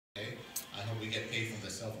get paid from the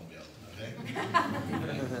cell phone bill, okay?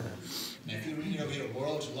 Now if you read over here,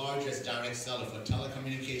 world's largest direct seller for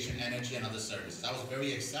telecommunication, energy, and other services. I was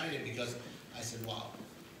very excited because I said, wow,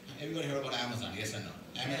 everybody heard about Amazon, yes or no?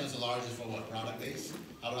 Amazon's the largest for what, product base?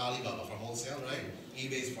 How about Alibaba for wholesale, right?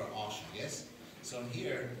 eBay's for auction, yes? So in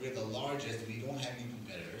here, we're the largest, we don't have any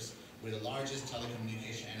competitors. We're the largest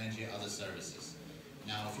telecommunication, energy, and other services.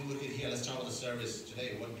 Now, if you look at here, let's talk about the service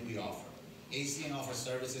today. What do we offer? ACN offers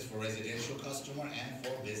services for residential customer and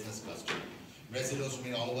for business customer. Residential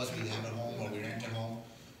mean all of us, we have a home or we rent a home.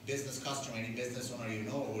 Business customer, any business owner you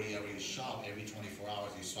know, or you shop every 24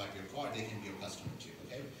 hours, you swipe your card, they can be your customer too,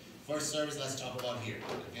 okay? First service, let's talk about here,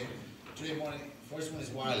 okay? Today morning, first one is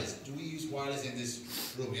wireless. Do we use wireless in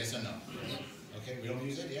this room, yes or no? Okay, we don't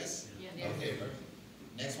use it, yes? Yeah. Okay, perfect.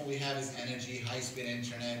 Next one we have is energy, high-speed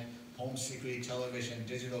internet, home security, television,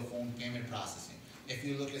 digital phone payment processing. If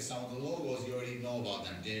you look at some of the logos, you already know about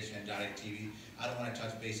them, Dish and DirecTV. I don't want to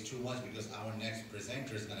touch base too much because our next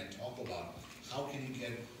presenter is going to talk about how can you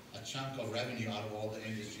get a chunk of revenue out of all the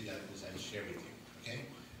industry that I share with you, okay?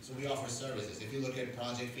 So we offer services. If you look at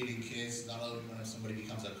Project Feeding Kids, not only when somebody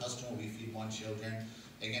becomes a customer, we feed one children.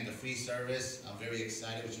 Again, the free service, I'm very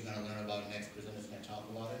excited what you're going to learn about. Next presenter is going to talk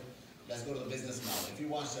about it. Let's go to the business model. If you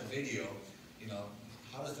watch that video, you know,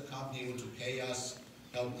 how does the company able to pay us,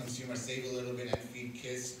 help consumers save a little bit and feed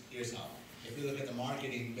kids? Here's how. If you look at the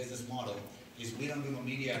marketing business model, is we don't do no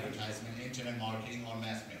media advertisement, internet marketing, or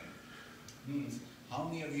mass mailing. Means, how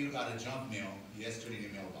many of you got a junk mail yesterday in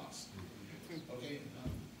your mailbox? Okay,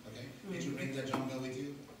 okay. Did you bring that junk mail with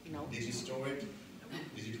you? No. Did you store it?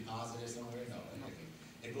 Did you deposit it somewhere? No. Okay.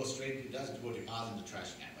 It goes straight, it does go deposit in the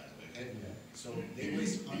trash can, by the way, okay? Yeah. So they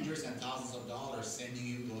waste hundreds and thousands of dollars sending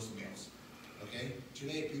you those mails, okay?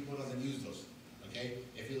 Today, people doesn't use those, okay?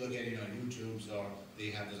 If you look at, YouTube's or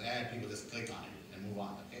they have those ad, people just click on it and move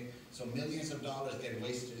on, okay? So millions of dollars get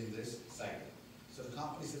wasted in this cycle. So the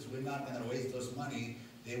company says, we're not gonna waste those money,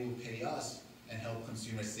 they will pay us and help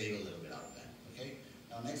consumers save a little bit out of that, okay?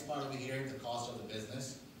 Now, next part over here, the cost of the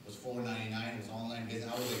business was $4.99, it was online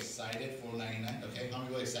business. I was excited, $4.99, okay? How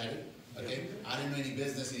many were excited? Okay, I didn't know any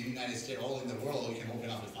business in the United States, all in the world, we can open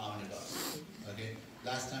up with $500. Okay,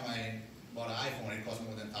 last time I bought an iPhone, it cost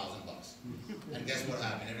more than $1,000. And guess what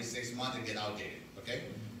happened? Every 6 months it get outdated. Okay,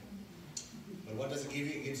 but what does it give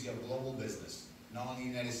you? It gives you a global business. Not only in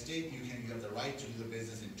the United States, you have the right to do the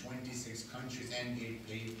business in 26 countries and get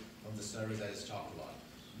paid from the service that is talked about.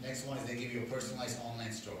 Next one is they give you a personalized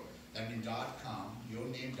online store. That means .com, your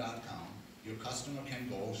name.com. Your customer can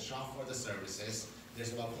go shop for the services.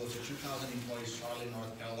 There's about close to 2,000 employees, Charlotte,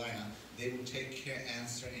 North Carolina. They will take care,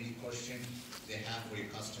 answer any question they have for your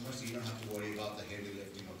customers, so you don't have to worry about the heavy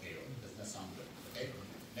lifting or payroll. Does that sound good? Okay.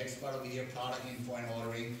 Next part will be your product info and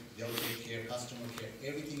ordering. They'll take care, customer care,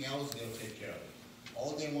 everything else they'll take care of it.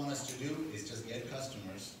 All they want us to do is just get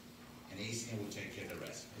customers, and ACN will take care of the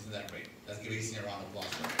rest. Isn't that great? Let's give ACN a round of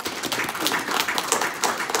applause.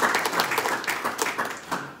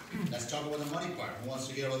 Let's talk about the money part. Who wants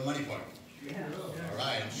to hear about the money part? Yeah. All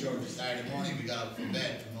right, I'm sure Saturday morning we got up from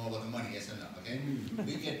bed to know about the money, yes or no, okay?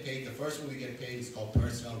 We get paid, the first one we get paid is called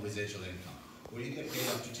personal residual income, where you get paid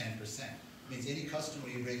up to 10%. Means any customer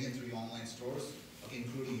you bring in through your online stores, okay,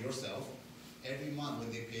 including yourself, every month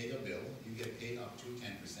when they pay the bill, you get paid up to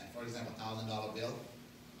 10%. For example, $1,000 bill,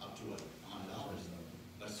 up to what? $100.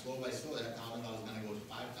 But slow by slow, that $1,000 is gonna go to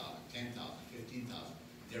 $5,000, $10,000, $15,000.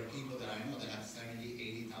 There are people that I know that have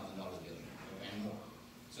 $70,000, $80,000 billing and more.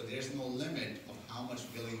 So there's no limit of how much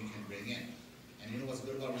billing you can bring in. And you know what's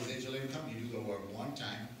good about residual income? You do the work one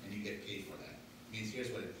time and you get paid for that. Means here's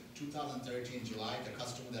what 2013 July, the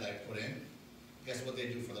customer that I put in, guess what they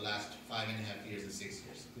do for the last 5.5 years and 6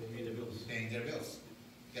 years? They pay their bills. Paying their bills.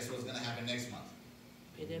 Guess what's gonna happen next month?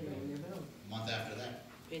 Pay their bill. Month after that.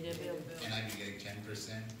 Pay their bill. And I'd be getting 10%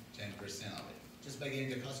 of it. Just by getting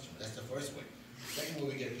the customer. That's the first way. Second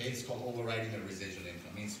way we get paid is called overriding a residual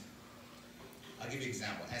income. Means I'll give you an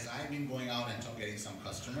example. As I've been going out and getting some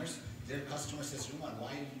customers, their customer says, Ruman,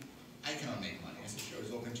 why I cannot make money? I said, sure, it's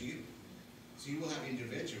open to you. So you will have an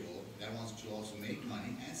individual that wants to also make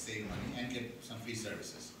money and save money and get some free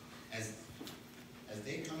services. As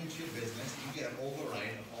they come into your business, you get an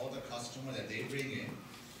override of all the customer that they bring in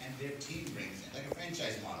and their team brings in, like a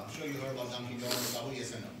franchise model. I'm sure you heard about Dunkin' Donuts, probably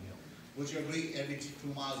yes or no? Would you agree every 2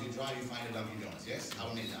 miles you drive, you find a Dunkin' Donuts, yes? How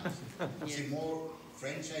many times? You see more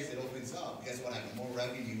franchise that opens up, guess what happens? More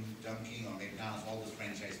revenue, Dunkin' or McDonald's, all those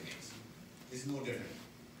franchise makes. It's no different.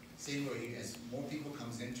 Same way, as more people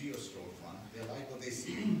comes into your storefront, they like what they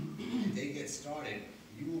see. If they get started,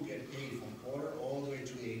 you will get paid from quarter all the way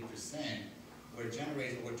to 8%, where it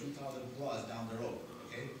generates over 2,000 plus down the road,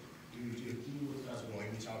 okay? You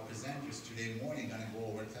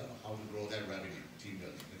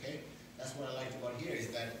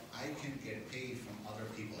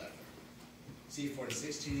See, for the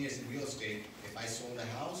 16 years in real estate, if I sold a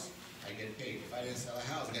house, I get paid. If I didn't sell a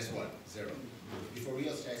house, guess what? Zero. Before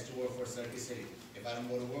real estate, I used to work for Circuit City. If I don't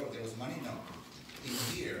go to work, there was money? No. In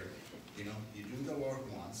here, you know, you do the work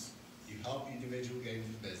once, you help individual get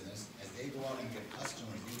into business. As they go out and get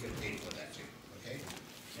customers, you get paid for that too, okay?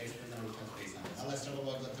 Next thing I will touch base on. Now let's talk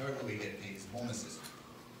about the third way we get paid, is bonuses.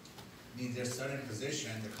 Means there's certain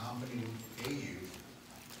position, the company will pay you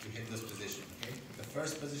to hit this position, okay? The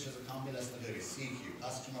first position of the company, let's look at it, CQ,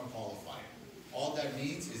 customer qualifier. All that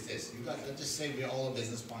means is this, let's just say we're all a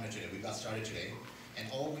business partner today, we got started today, and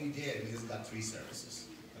all we did, we just got 3 services,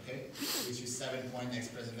 okay? Which is 7 point,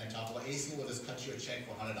 next president, and top of AC will just cut you a check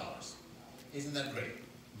for $100. Isn't that great?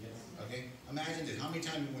 Yes. Okay? Imagine this, how many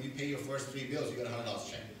times when you pay your first 3 bills, you got a $100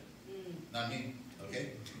 check? Not me,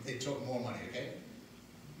 okay? They took more money, okay?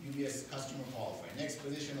 UBS customer qualifier. Next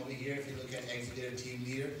position over here, if you look at executive team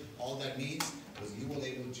leader, all that means was you were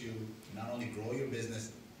able to not only grow your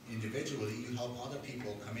business individually, you help other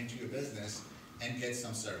people come into your business and get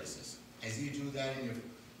some services. As you do that,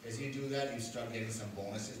 you start getting some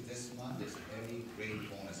bonuses. This month, there's a very great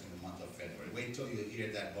bonus in the month of February. Wait till you hear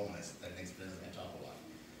that bonus that next president can talk about.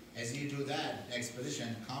 As you do that, next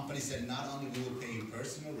position, company said not only we will pay you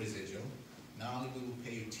personal residual, not only we will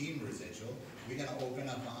pay you team residual, we're going to open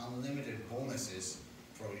up unlimited bonuses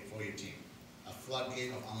for your team. A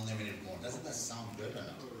floodgate of unlimited bonus. Doesn't that sound good or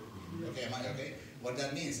not? Okay, am I okay? What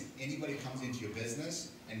that means, anybody comes into your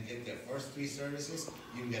business and get their first 3 services,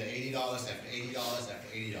 you can get $80 after $80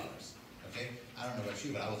 after $80. Okay? I don't know about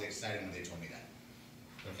you, but I was excited when they told me that.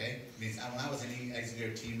 Okay? Means when I was an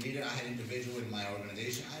executive team leader, I had individual in my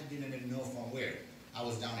organization, I didn't even know from where. I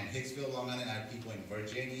was down in Hicksville, Long Island, I had people in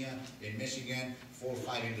Virginia, in Michigan, 4 or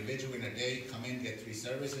 5 individuals in a day, come in, get 3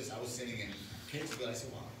 services. I was sitting in Hicksville, I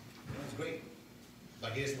said, wow, that's great.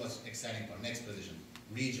 But here's what's exciting for next position,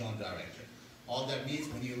 regional director. All that means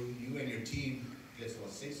when you and your team gets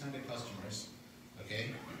about 600 customers,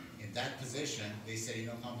 okay, in that position, they say, you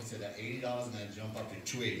know, compensate that $80 and then jump up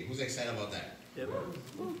to $280. Who's excited about that? Yep.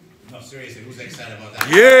 No, seriously, who's excited about that?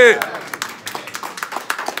 Yeah! Okay.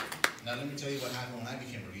 Now let me tell you what happened when I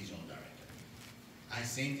became a regional director.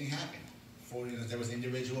 Same thing happened. There was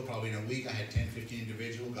individual, probably in a week, I had 10, 15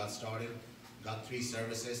 individual, got started, got 3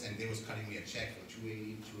 services, and they was cutting me a check for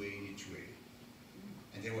 $280, $280, $280.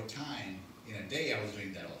 And there were time, in a day I was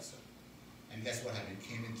doing that also. And guess what happened? It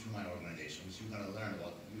came into my organization, which you're going to learn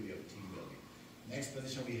about the beauty of team building. Next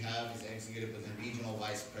position we have is executive president, regional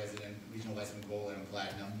vice president gold and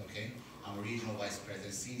platinum, okay? I'm a regional vice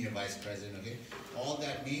president, senior vice president, okay? All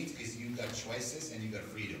that means is you got choices and you got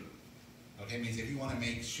freedom. Okay, means if you want to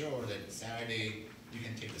make sure that Saturday, you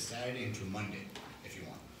can take the Saturday into Monday if you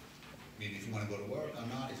want. I mean, if you want to go to work or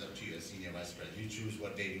not, it's up to you as senior vice president. You choose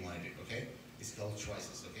what day you want to do, okay? It's called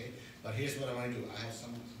choices, okay? But here's what I want to do. I have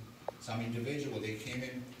some individual, they came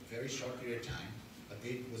in very short period of time, but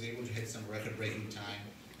they was able to hit some record-breaking time,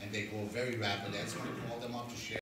 and they go very rapidly. I just want to call them up to share